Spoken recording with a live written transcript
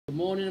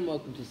morning and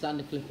welcome to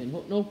Sandycliff in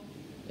Hucknall.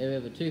 Here we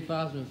have a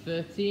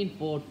 2013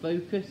 Ford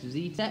Focus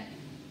Z-Tech.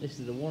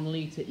 This is a 1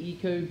 litre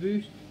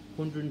EcoBoost,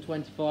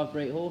 125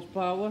 brake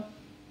horsepower.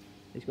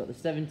 It's got the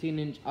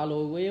 17-inch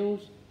alloy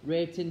wheels,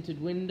 rear tinted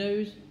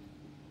windows.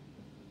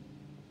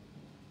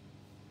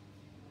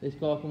 This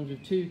car comes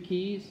with 2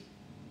 keys.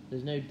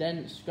 There's no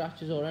dents,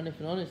 scratches or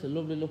anything on it. It's a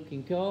lovely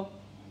looking car.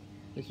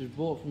 This was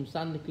bought from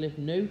Sandycliff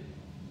new.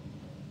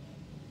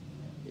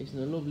 It's in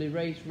a lovely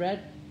race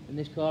red, and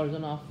this car is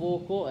on our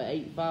forecourt at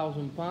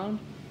 £8,000.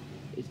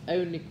 It's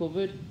only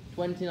covered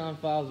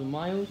 29,000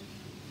 miles,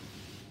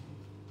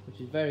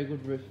 which is very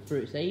good for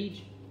its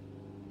age.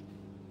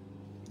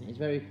 It's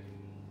very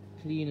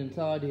clean and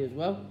tidy as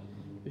well.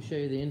 I'll show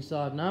you the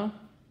inside now.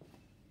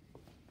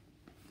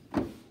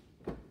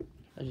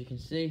 As you can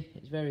see,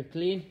 it's very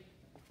clean.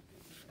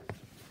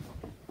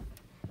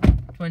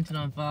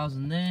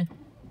 29,000 there.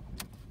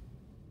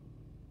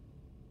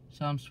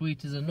 Sounds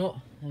sweet as a nut.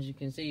 As you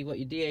can see, you've got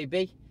your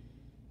DAB.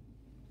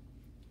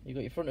 You've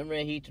got your front and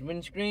rear heated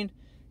windscreen,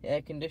 your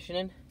air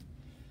conditioning.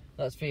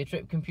 That's for your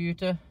trip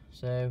computer,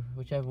 so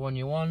whichever one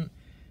you want.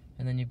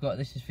 And then you've got,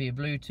 this is for your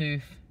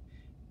Bluetooth,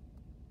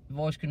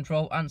 voice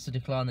control, answer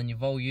decline, then your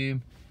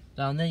volume.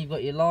 Down there you've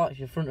got your lights,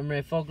 your front and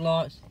rear fog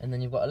lights, and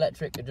then you've got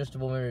electric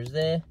adjustable mirrors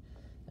there,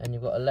 and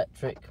you've got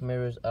electric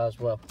mirrors as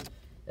well.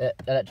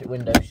 Electric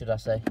windows, should I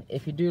say.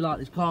 If you do like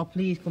this car,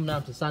 please come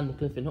down to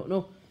Sandycliff in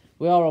Hucknall.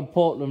 We are on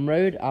Portland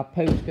Road. Our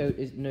postcode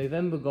is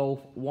November Golf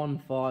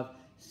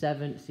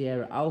 157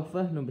 Sierra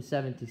Alpha, number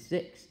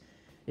 76.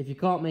 If you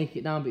can't make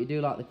it down but you do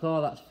like the car,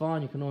 that's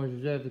fine. You can always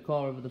reserve the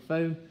car over the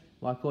phone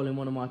by calling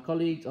one of my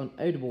colleagues on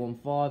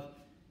 0115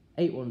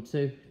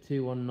 812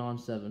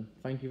 2197.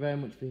 Thank you very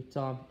much for your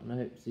time, and I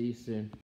hope to see you soon.